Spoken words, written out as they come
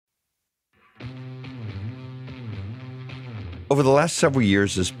Over the last several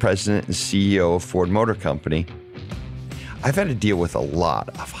years as president and CEO of Ford Motor Company, I've had to deal with a lot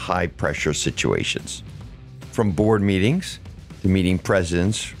of high-pressure situations. From board meetings, to meeting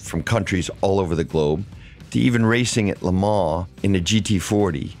presidents from countries all over the globe, to even racing at Le Mans in a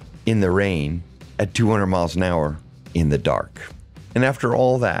GT40 in the rain at 200 miles an hour in the dark. And after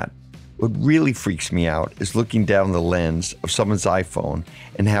all that, what really freaks me out is looking down the lens of someone's iPhone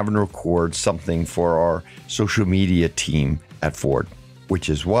and having to record something for our social media team at Ford, which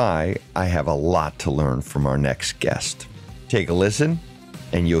is why I have a lot to learn from our next guest. Take a listen,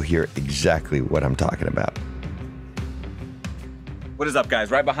 and you'll hear exactly what I'm talking about. What is up,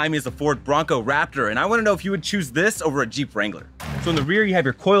 guys? Right behind me is the Ford Bronco Raptor, and I want to know if you would choose this over a Jeep Wrangler. So in the rear, you have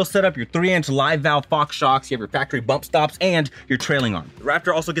your coil setup, your 3-inch live valve Fox shocks, you have your factory bump stops, and your trailing arm. The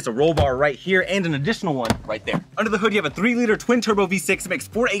Raptor also gets a roll bar right here and an additional one right there. Under the hood, you have a 3-liter twin-turbo V6. It makes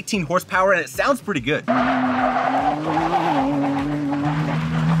 418 horsepower, and it sounds pretty good.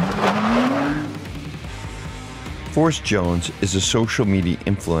 Forrest Jones is a social media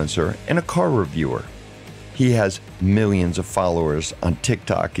influencer and a car reviewer. He has millions of followers on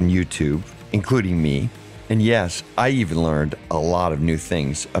TikTok and YouTube, including me. And yes, I even learned a lot of new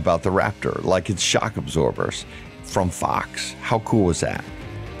things about the Raptor, like its shock absorbers from Fox. How cool was that?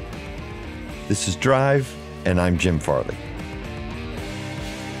 This is Drive, and I'm Jim Farley.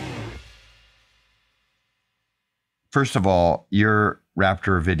 First of all, your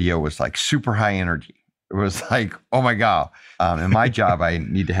Raptor video was like super high energy. It was like, oh my God. In my job, I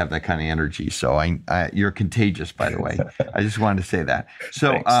need to have that kind of energy. So you're contagious, by the way. I just wanted to say that.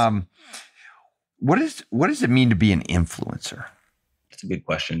 So what does it mean to be an influencer? That's a good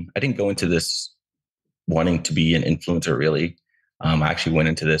question. I didn't go into this wanting to be an influencer, really. I actually went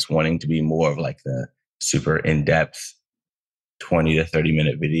into this wanting to be more of like the super in-depth 20 to 30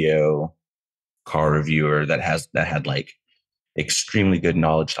 minute video car reviewer that had like extremely good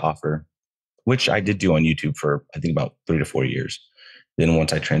knowledge to offer, which I did do on YouTube for, I think, about 3 to 4 years. Then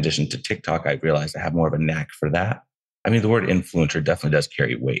once I transitioned to TikTok, I realized I have more of a knack for that. I mean, the word influencer definitely does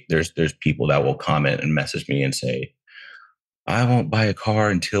carry weight. There's people that will comment and message me and say, I won't buy a car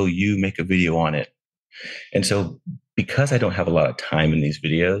until you make a video on it. And so because I don't have a lot of time in these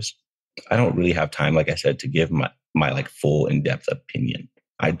videos, I don't really have time, like I said, to give my like full in-depth opinion.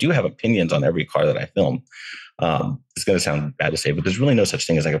 I do have opinions on every car that I film. It's going to sound bad to say, but there's really no such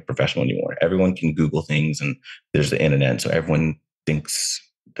thing as like a professional anymore. Everyone can Google things and there's the internet. So everyone thinks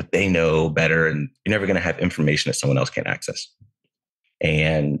that they know better, and you're never going to have information that someone else can't access.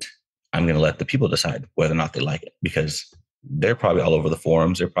 And I'm going to let the people decide whether or not they like it, because they're probably all over the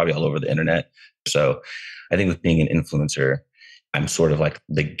forums. They're probably all over the internet. So I think with being an influencer, I'm sort of like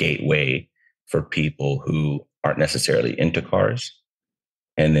the gateway for people who aren't necessarily into cars.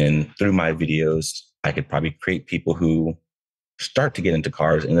 And then through my videos, I could probably create people who start to get into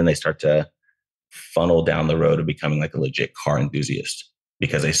cars, and then they start to funnel down the road of becoming like a legit car enthusiast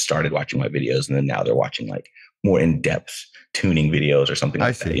because they started watching my videos, and then now they're watching like more in-depth tuning videos or something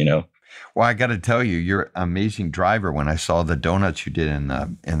like that, you know? Well, I got to tell you, you're an amazing driver. When I saw the donuts you did in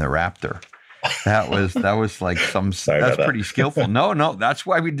the Raptor, that was like that's pretty skillful. No, that's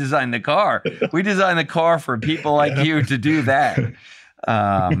why we designed the car. We designed the car for people like you to do that.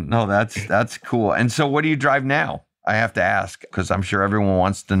 No, that's cool. And so what do you drive now? I have to ask, because I'm sure everyone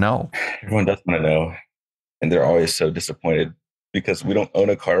wants to know. Everyone does want to know. And they're always so disappointed because we don't own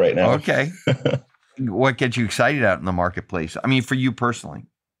a car right now. Okay. What gets you excited out in the marketplace? I mean, for you personally.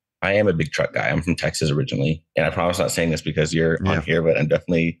 I am a big truck guy. I'm from Texas originally. And I promise I'm not saying this because you're on here, but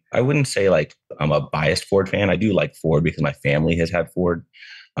I wouldn't say like I'm a biased Ford fan. I do like Ford because my family has had Ford.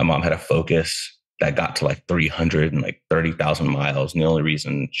 My mom had a Focus that got to like 330,000 miles. And the only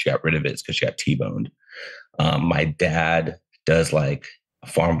reason she got rid of it is because she got T-boned. My dad does like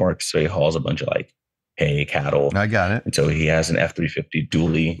farm work. So he hauls a bunch of like hay, cattle. I got it. And so he has an F-350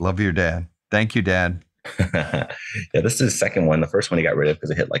 dually. Love your dad. Thank you, Dad. Yeah, this is the second one. The first one he got rid of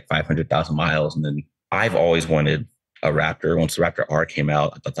because it hit like 500,000 miles. And then I've always wanted a Raptor. Once the Raptor R came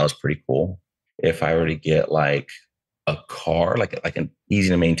out, I thought that was pretty cool. If I were to get like a car, like an easy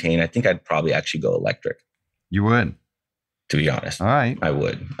to maintain, I think I'd probably actually go electric. You would? To be honest. All right. I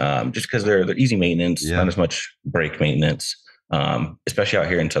would. Just because they're easy maintenance, not as much brake maintenance. Especially out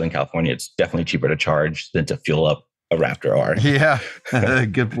here in Southern California, it's definitely cheaper to charge than to fuel up a Raptor R. Yeah,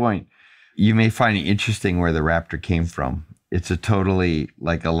 good point. You may find it interesting where the Raptor came from. It's a totally,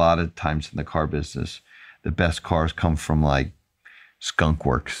 like a lot of times in the car business, the best cars come from like Skunk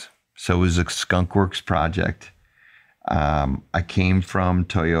Works. So it was a Skunk Works project. I came from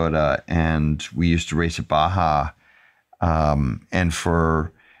Toyota and we used to race at Baja. And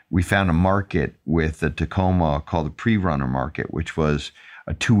for we found a market with the Tacoma called the pre-runner market, which was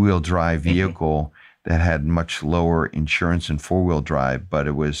a two-wheel drive vehicle that had much lower insurance than four-wheel drive, but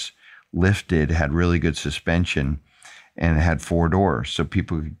it was lifted, had really good suspension, and it had 4 doors. So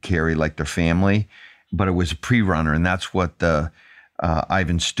people could carry like their family, but it was a pre-runner. And that's what the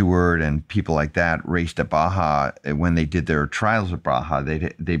Ivan Stewart and people like that raced at Baja. When they did their trials at Baja,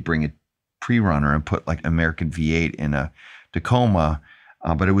 they bring a pre-runner and put like an American V8 in a Tacoma,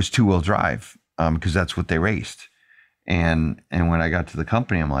 but it was two-wheel drive because that's what they raced. And when I got to the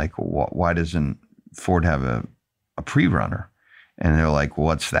company, I'm like, well, why doesn't Ford have a pre-runner? And they're like, well,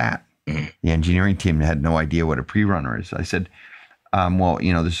 what's that? The engineering team had no idea what a pre-runner is. I said, well,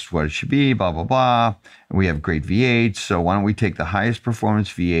 this is what it should be, blah, blah, blah. And we have great V8s. So why don't we take the highest performance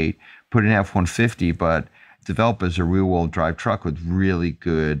V8, put an F-150, but develop as a rear-wheel drive truck with really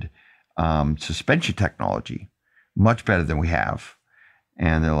good suspension technology, much better than we have.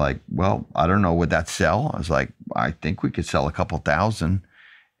 And they're like, well, I don't know, would that sell? I was like, I think we could sell a couple thousand.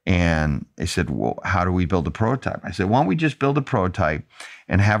 And they said, well, how do we build a prototype? I said, why don't we just build a prototype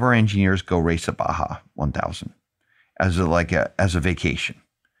and have our engineers go race at Baja 1000 as a vacation.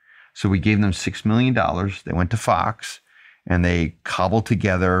 So we gave them $6 million. They went to Fox and they cobbled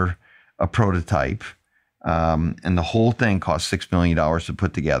together a prototype. And the whole thing cost $6 million to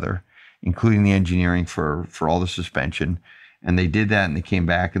put together, including the engineering for all the suspension. And they did that and they came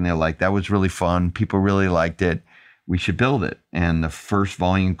back and they're like, that was really fun. People really liked it. We should build it. And the first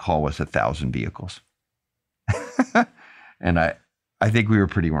volume call was 1,000 vehicles. And I think we were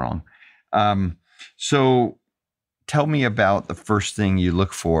pretty wrong. So tell me about the first thing you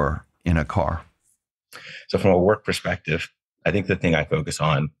look for in a car. So from a work perspective, I think the thing I focus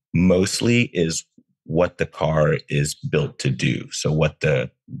on mostly is what the car is built to do. So what the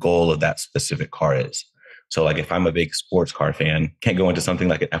goal of that specific car is. So like if I'm a big sports car fan, can't go into something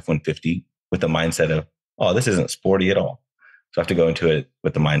like an F-150 with the mindset of, oh, this isn't sporty at all. So I have to go into it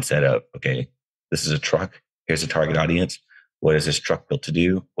with the mindset of, okay, this is a truck. Here's a target audience. What is this truck built to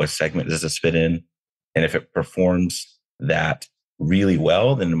do? What segment does this fit in? And if it performs that really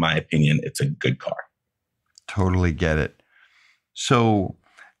well, then in my opinion, it's a good car. Totally get it. So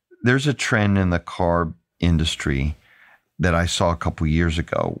there's a trend in the car industry that I saw a couple years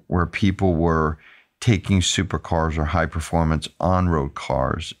ago where people were taking supercars or high performance on-road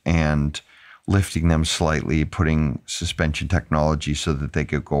cars and lifting them slightly, putting suspension technology so that they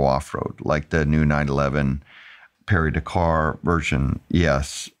could go off-road, like the new 911 Paris-Dakar version.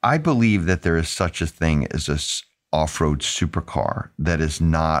 Yes, I believe that there is such a thing as a off-road supercar that is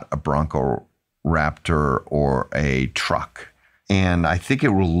not a Bronco Raptor or a truck. And I think it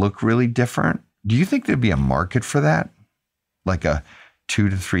will look really different. Do you think there'd be a market for that? Like a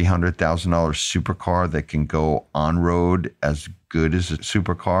 $200,000 to $300,000 supercar that can go on road as good as a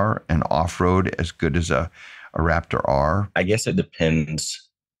supercar and off road as good as a Raptor R? I guess it depends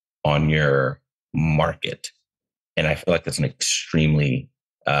on your market. And I feel like that's an extremely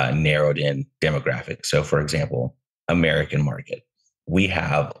narrowed in demographic. So for example, American market, we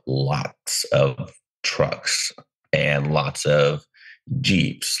have lots of trucks and lots of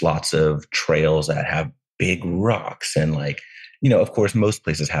Jeeps, lots of trails that have big rocks and of course, most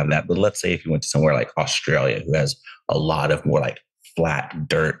places have that. But let's say if you went to somewhere like Australia, who has a lot of more like flat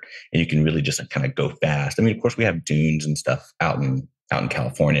dirt, and you can really just kind of go fast. I mean, of course, we have dunes and stuff out in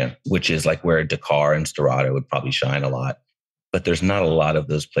California, which is like where Dakar and Storado would probably shine a lot. But there's not a lot of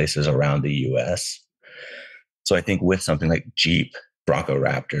those places around the US. So I think with something like Jeep, Bronco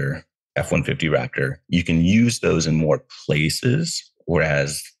Raptor, F-150 Raptor, you can use those in more places.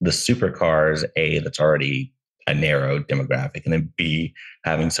 Whereas the supercars, A, that's already a narrow demographic, and then B,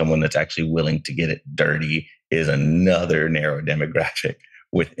 having someone that's actually willing to get it dirty is another narrow demographic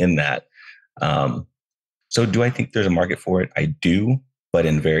within that. So do I think there's a market for it? I do, but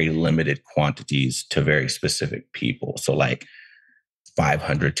in very limited quantities to very specific people. So like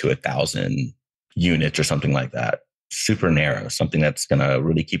 500 to 1,000 units or something like that. Super narrow, something that's going to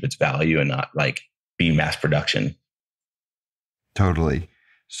really keep its value and not like be mass production. Totally.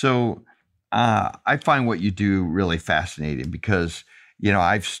 So I find what you do really fascinating because,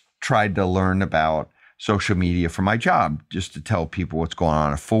 I've tried to learn about social media for my job just to tell people what's going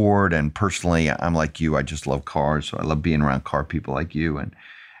on at Ford. And personally, I'm like you. I just love cars. So I love being around car people like you. And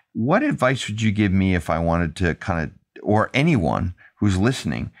what advice would you give me if I wanted to or anyone who's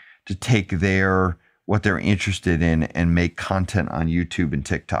listening, to take what they're interested in and make content on YouTube and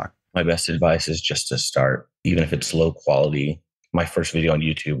TikTok? My best advice is just to start, even if it's low quality. My first video on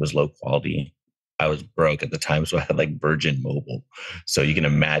YouTube was low quality. I was broke at the time, so I had like Virgin Mobile. So you can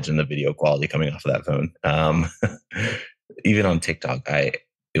imagine the video quality coming off of that phone. Even on TikTok,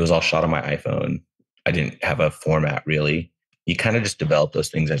 It was all shot on my iPhone. I didn't have a format really. You kind of just develop those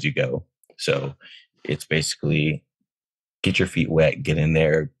things as you go. So it's basically get your feet wet, get in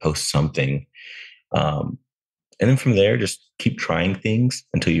there, post something. And then from there, just keep trying things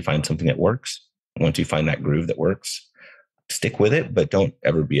until you find something that works. Once you find that groove that works, stick with it, but don't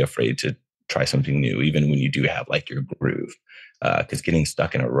ever be afraid to try something new, even when you do have like your groove. Because getting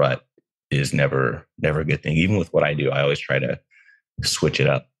stuck in a rut is never a good thing. Even with what I do, I always try to switch it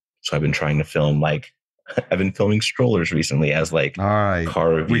up. So I've been trying to film I've been filming strollers recently as like all right, car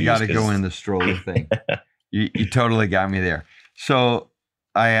reviews. We got to go in the stroller thing. You totally got me there. So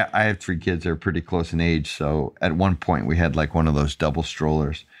I have 3 kids that are pretty close in age. So at one point we had like one of those double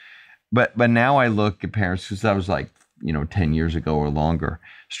strollers. But now I look at parents, because that was like, 10 years ago or longer.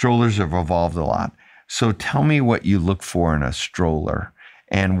 Strollers have evolved a lot. So tell me what you look for in a stroller,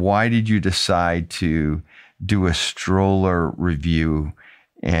 and why did you decide to do a stroller review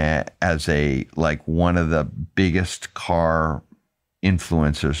as one of the biggest car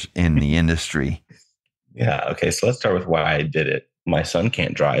influencers in the industry? Yeah. Okay. So let's start with why I did it. My son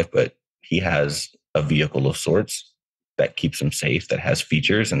can't drive, but he has a vehicle of sorts that keeps him safe, that has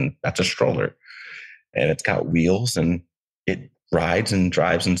features, and that's a stroller. And it's got wheels and it rides and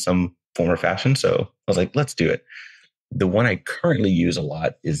drives in some form or fashion. So I was like, let's do it. The one I currently use a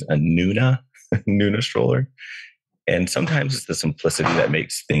lot is a Nuna stroller. And sometimes it's the simplicity that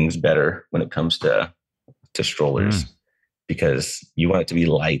makes things better when it comes to strollers, because you want it to be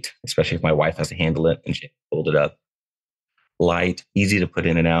light, especially if my wife has to handle it and she hold it up. Light, easy to put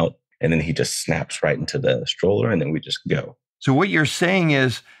in and out. And then he just snaps right into the stroller and then we just go. So what you're saying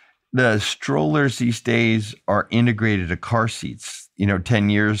is the strollers these days are integrated to car seats. 10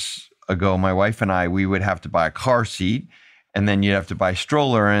 years ago, my wife and I, we would have to buy a car seat and then you'd have to buy a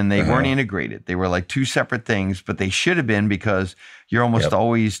stroller, and they weren't integrated. They were like 2 separate things, but they should have been, because you're almost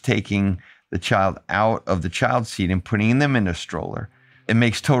always taking the child out of the child seat and putting them in a stroller. It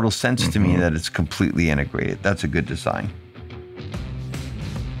makes total sense to me that it's completely integrated. That's a good design.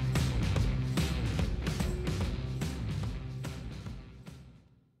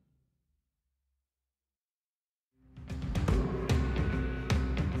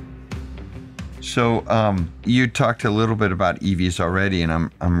 So you talked a little bit about EVs already, and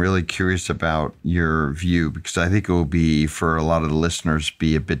I'm really curious about your view, because I think it will be, for a lot of the listeners,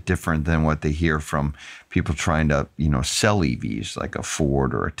 be a bit different than what they hear from people trying to sell EVs, like a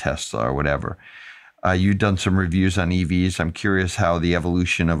Ford or a Tesla or whatever. You've done some reviews on EVs. I'm curious how the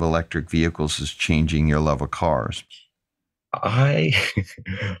evolution of electric vehicles is changing your love of cars. I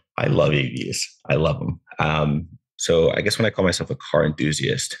love EVs. I love them. So I guess when I call myself a car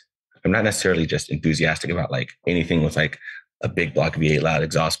enthusiast, I'm not necessarily just enthusiastic about like anything with like a big block V8 loud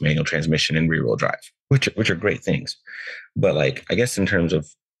exhaust, manual transmission, and rear wheel drive, which are great things. But like, I guess in terms of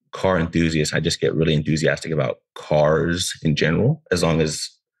car enthusiasts, I just get really enthusiastic about cars in general, as long as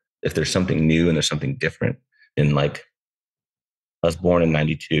if there's something new and there's something different. And like, I was born in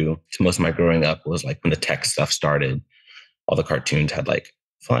 92. So most of my growing up was like when the tech stuff started, all the cartoons had like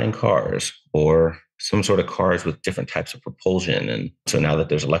flying cars or some sort of cars with different types of propulsion. And so now that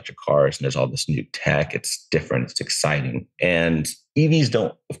there's electric cars and there's all this new tech, it's different, it's exciting. And EVs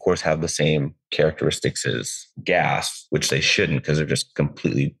don't, of course, have the same characteristics as gas, which they shouldn't, because they're just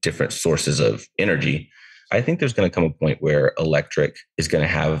completely different sources of energy. I think there's going to come a point where electric is going to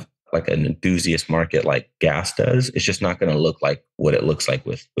have like an enthusiast market like gas does. It's just not going to look like what it looks like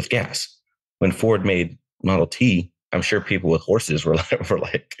with gas. When Ford made Model T, I'm sure people with horses were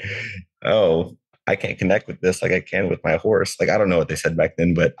like, oh, I can't connect with this like I can with my horse. Like, I don't know what they said back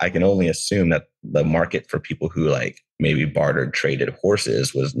then, but I can only assume that the market for people who like maybe bartered, traded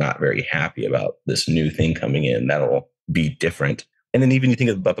horses was not very happy about this new thing coming in that'll be different. And then even you think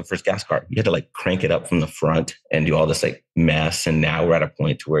about the first gas car, you had to like crank it up from the front and do all this like mess. And now we're at a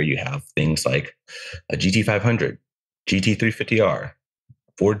point to where you have things like a GT500, GT350R,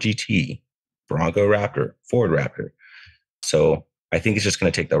 Ford GT, Bronco Raptor, Ford Raptor. So I think it's just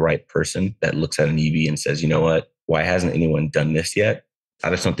going to take the right person that looks at an EV and says, you know what, why hasn't anyone done this yet? I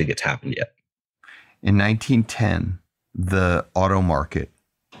just don't think it's happened yet. In 1910, the auto market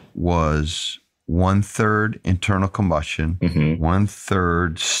was 1/3 internal combustion,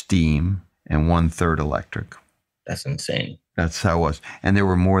 1/3 steam, and 1/3 electric. That's insane. That's how it was. And there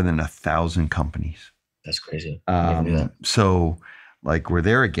were more than 1,000 companies. That's crazy. I never knew that. So like we're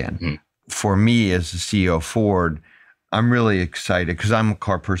there again. For me as the CEO of Ford, I'm really excited because I'm a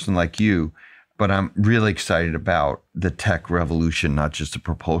car person like you, but I'm really excited about the tech revolution, not just the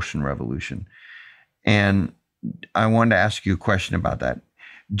propulsion revolution. And I wanted to ask you a question about that.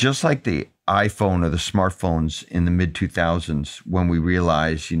 just like the iPhone or the smartphones in the mid 2000s, when we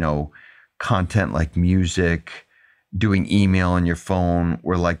realized, content like music, doing email on your phone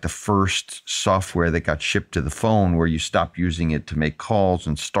were like the first software that got shipped to the phone, where you stopped using it to make calls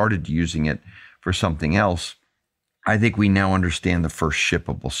and started using it for something else. I think we now understand the first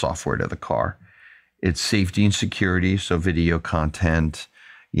shippable software to the car. It's safety and security. So video content,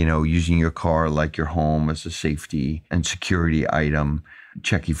 using your car like your home as a safety and security item,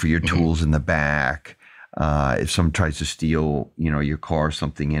 checking for your tools in the back. If someone tries to steal, your car or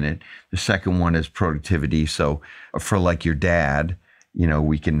something in it. The second one is productivity. So for like your dad,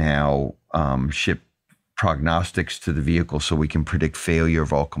 we can now ship prognostics to the vehicle so we can predict failure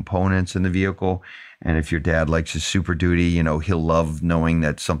of all components in the vehicle. And if your dad likes his Super Duty, he'll love knowing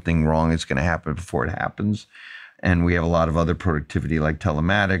that something wrong is going to happen before it happens. And we have a lot of other productivity like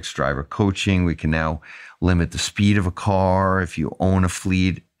telematics, driver coaching. We can now limit the speed of a car if you own a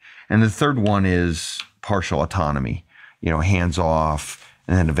fleet. And the third one is partial autonomy, hands off,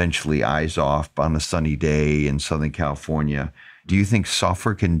 and then eventually eyes off on a sunny day in Southern California. Do you think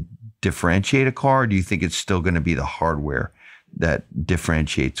software can differentiate a car? Or do you think it's still going to be the hardware that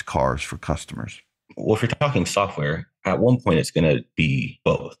differentiates cars for customers? Well, if you're talking software, at one point it's going to be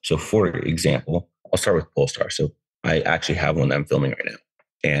both. So for example, I'll start with Polestar. So I actually have one that I'm filming right now.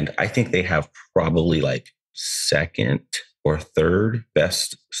 And I think they have probably like second or third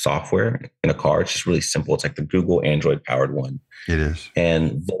best software in a car. It's just really simple. It's like the Google Android powered one. It is.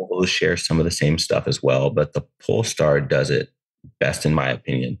 And Volvo shares some of the same stuff as well, but the Polestar does it best in my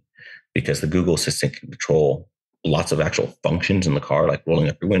opinion, because the Google Assistant can control lots of actual functions in the car, like rolling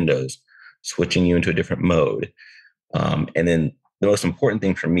up your windows, switching you into a different mode. And then the most important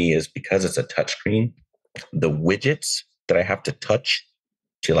thing for me is, because it's a touchscreen, the widgets that I have to touch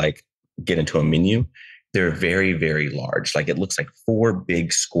to like get into a menu, they're very, very large. Like it looks like 4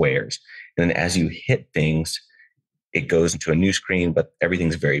 big squares. And then as you hit things, it goes into a new screen, but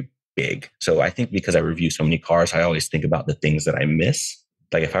everything's very big. So I think because I review so many cars, I always think about the things that I miss.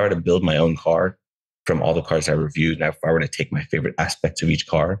 Like if I were to build my own car from all the cars I reviewed, and if I were to take my favorite aspects of each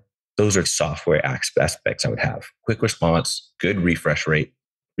car, those are software aspects I would have. Quick response, good refresh rate.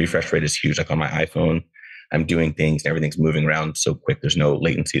 Refresh rate is huge. Like on my iPhone, I'm doing things and everything's moving around so quick. There's no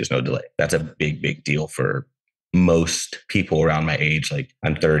latency. There's no delay. That's a big, big deal for most people around my age. Like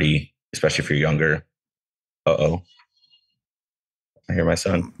I'm 30, especially if you're younger. Uh-oh. I hear my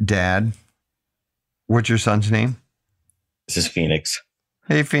son. Dad, what's your son's name? This is Phoenix.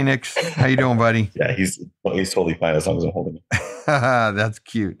 Hey, Phoenix. How you doing, buddy? Yeah, he's totally fine as long as I'm holding him. That's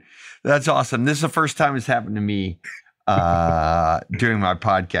cute. That's awesome. This is the first time it's happened to me during my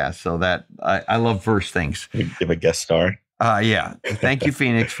podcast. So that I love first things. You give a guest star. Yeah. Thank you,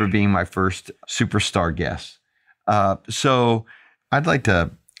 Phoenix, for being my first superstar guest. So I'd like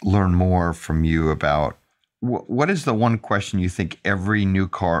to learn more from you about what is the one question you think every new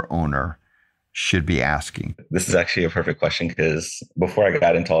car owner should be asking? This is actually a perfect question, because before I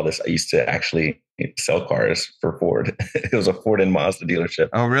got into all this, I used to actually sell cars for Ford. It was a Ford and Mazda dealership.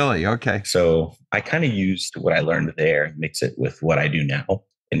 Oh, really? Okay. So I kind of used what I learned there and mix it with what I do now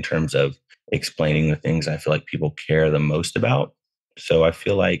in terms of explaining the things I feel like people care the most about. So I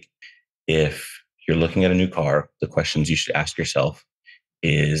feel like if you're looking at a new car, the questions you should ask yourself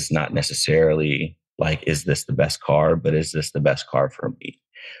is not necessarily like, is this the best car, but is this the best car for me?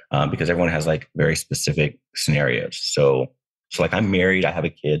 Because everyone has like very specific scenarios. So like I'm married, I have a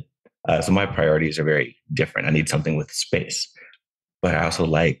kid. So my priorities are very different. I need something with space, but I also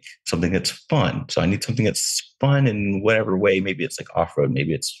like something that's fun. So I need something that's fun in whatever way. Maybe it's like off-road,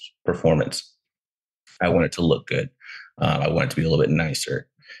 maybe it's performance. I want it to look good. I want it to be a little bit nicer.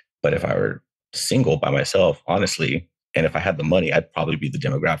 But if I were single by myself, honestly, and if I had the money, I'd probably be the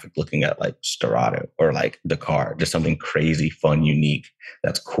demographic looking at like Sterrato or like Dakar, just something crazy, fun, unique,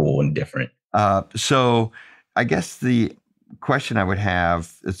 that's cool and different. So I guess the question I would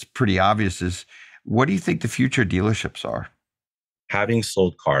have, it's pretty obvious, is what do you think the future dealerships are? Having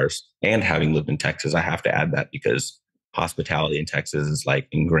sold cars and having lived in Texas, I have to add that because hospitality in Texas is like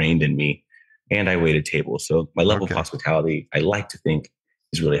ingrained in me, and I waited tables. So my level of hospitality, I like to think,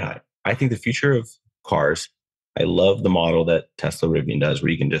 is really high. I think the future of cars, I love the model that Tesla Rivian does,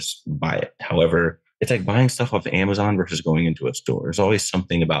 where you can just buy it. However, it's like buying stuff off Amazon versus going into a store. There's always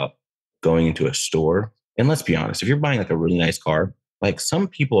something about going into a store. And let's be honest, if you're buying like a really nice car, like some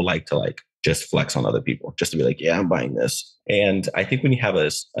people like to like just flex on other people, just to be like, yeah, I'm buying this. And I think when you have a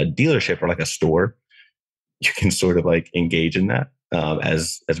dealership or like a store, you can sort of like engage in that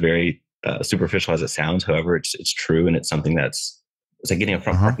as very superficial as it sounds. However, it's true. And it's something it's like getting a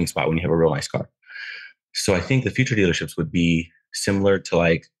front parking spot when you have a real nice car. So I think the future dealerships would be similar to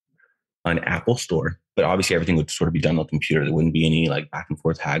like an Apple store, but obviously everything would sort of be done on the computer. There wouldn't be any like back and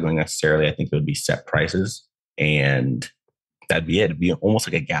forth haggling necessarily. I think it would be set prices and that'd be it. It'd be almost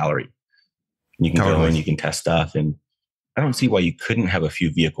like a gallery. You can go in, you can test stuff. And I don't see why you couldn't have a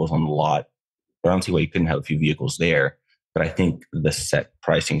few vehicles on the lot. Or I don't see why you couldn't have a few vehicles there. But I think the set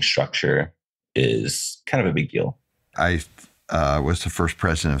pricing structure is kind of a big deal. I was the first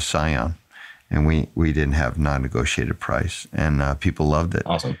president of Scion, and we didn't have non-negotiated price, and people loved it.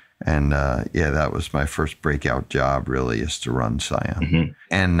 Awesome. And that was my first breakout job, really, is to run Scion.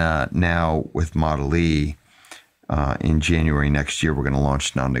 And now with Model E, in January next year, we're going to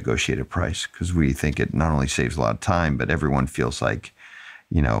launch non-negotiated price because we think it not only saves a lot of time, but everyone feels like,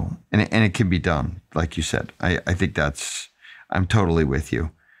 and it can be done, like you said. I think I'm totally with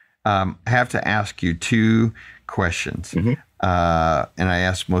you. I have to ask you two questions. And I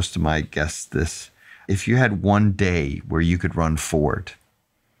ask most of my guests this. If you had one day where you could run Ford,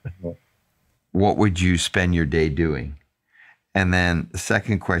 what would you spend your day doing? And then the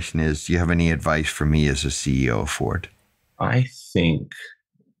second question is, do you have any advice for me as a CEO of Ford? I think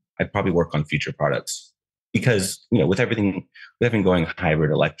I'd probably work on future products because, with everything going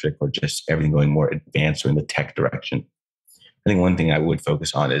hybrid electric or just everything going more advanced or in the tech direction, I think one thing I would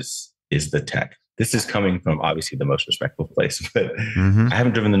focus on is the tech. This is coming from obviously the most respectful place, but I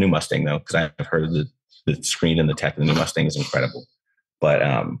haven't driven the new Mustang though, because I've heard the screen and the tech of the new Mustang is incredible. But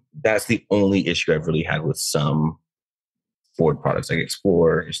that's the only issue I've really had with some Ford products like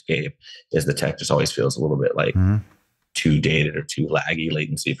Explorer, Escape, is the tech just always feels a little bit like too dated or too laggy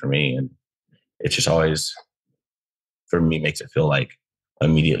latency for me. And it's just always, for me, makes it feel like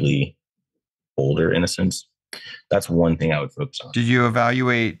immediately older in a sense. That's one thing I would focus on. Did you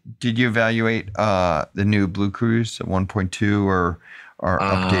evaluate the new Blue Cruise at 1.2 or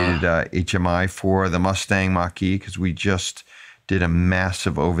updated HMI for the Mustang Mach-E? Because we just did a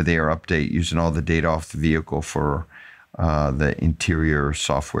massive over-the-air update using all the data off the vehicle for the interior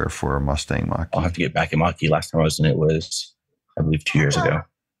software for a Mustang Mach-E. I'll have to get back in Mach-E. Last time I was in it was, I believe, 2 years ago.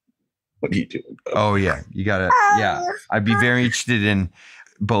 What are you doing? Oh, yeah. You got to, yeah. I'd be very interested in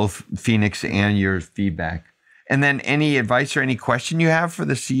both Phoenix and your feedback. And then any advice or any question you have for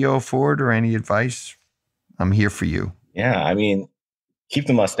the CEO of Ford or any advice? I'm here for you. Yeah, I mean, keep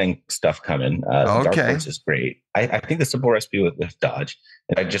the Mustang stuff coming. The Dark Horse is great. I think the simple recipe with Dodge.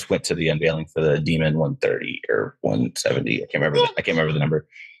 And I just went to the unveiling for the Demon 130 or 170. I can't remember the number.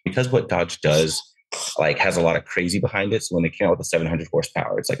 Because what Dodge does has a lot of crazy behind it. So when they came out with the 700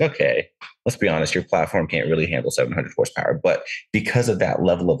 horsepower, it's like, okay, let's be honest, your platform can't really handle 700 horsepower. But because of that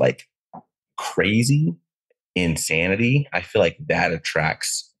level of crazy insanity, I feel like that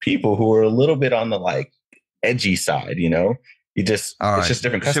attracts people who are a little bit on the edgy side, it's just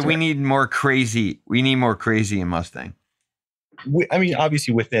different customers. So we need more crazy. We need more crazy in Mustang.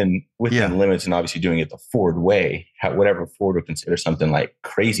 Obviously within limits, and obviously doing it the Ford way, whatever Ford would consider something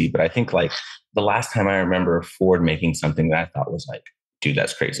crazy. But I think the last time I remember Ford making something that I thought was dude,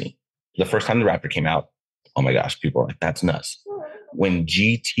 that's crazy. The first time the Raptor came out, oh my gosh, people were like, that's nuts. When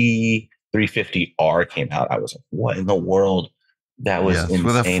GT 350R came out, I was like, what in the world? That was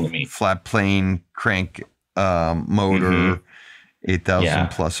insane to me. Flat plane crank motor, 8,000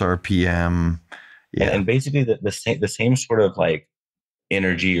 plus RPM. Yeah. And basically the same sort of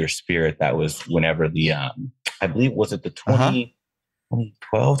energy or spirit that was whenever the, I believe, was it the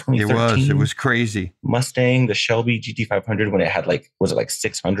 2012, 2013? It was crazy. Mustang, the Shelby GT500, when it had was it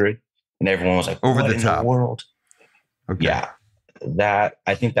 600? And everyone was like, over what the in top the world? Okay. Yeah.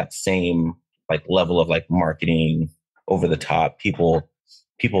 I think that same level of marketing over the top, people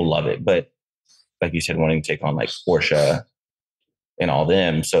love it. But like you said, wanting to take on Porsche and all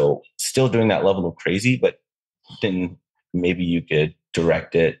them. So still doing that level of crazy, but then maybe you could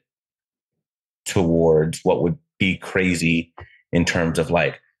direct it towards what would be crazy in terms of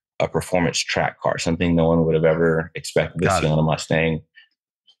a performance track car, something no one would have ever expected to see on a Mustang.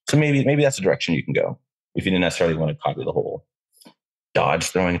 So maybe that's the direction you can go if you didn't necessarily want to copy the whole Dodge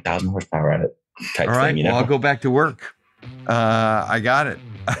throwing 1,000 horsepower at it type all right, thing. Well, I'll go back to work. I got it.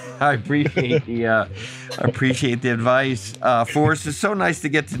 I appreciate the advice. Forrest, it's so nice to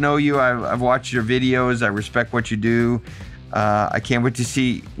get to know you. I've watched your videos. I respect what you do. I can't wait to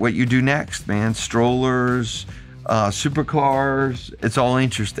see what you do next, man. Strollers, supercars. It's all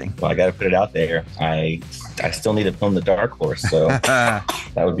interesting. Well, I got to put it out there. I still need to film the Dark Horse, so that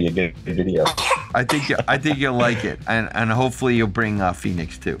would be a good video. I think you'll like it, and hopefully you'll bring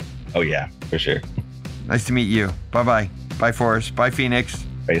Phoenix too. Oh yeah, for sure. Nice to meet you. Bye-bye. Bye, Forrest. Bye, Phoenix.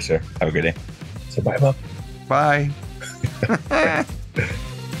 Bye, sir. Have a good day. So bye, Bob. Bye.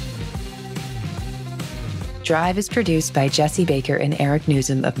 Drive is produced by Jesse Baker and Eric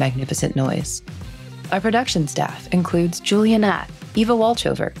Newsom of Magnificent Noise. Our production staff includes Julia Natt, Eva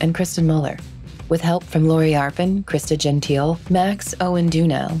Walchover, and Kristen Muller, with help from Lori Arpin, Krista Gentile, Max Owen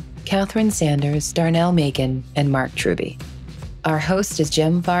Dunow, Catherine Sanders, Darnell Macon, and Mark Truby. Our host is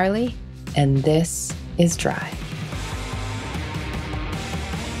Jim Farley, and this is Drive.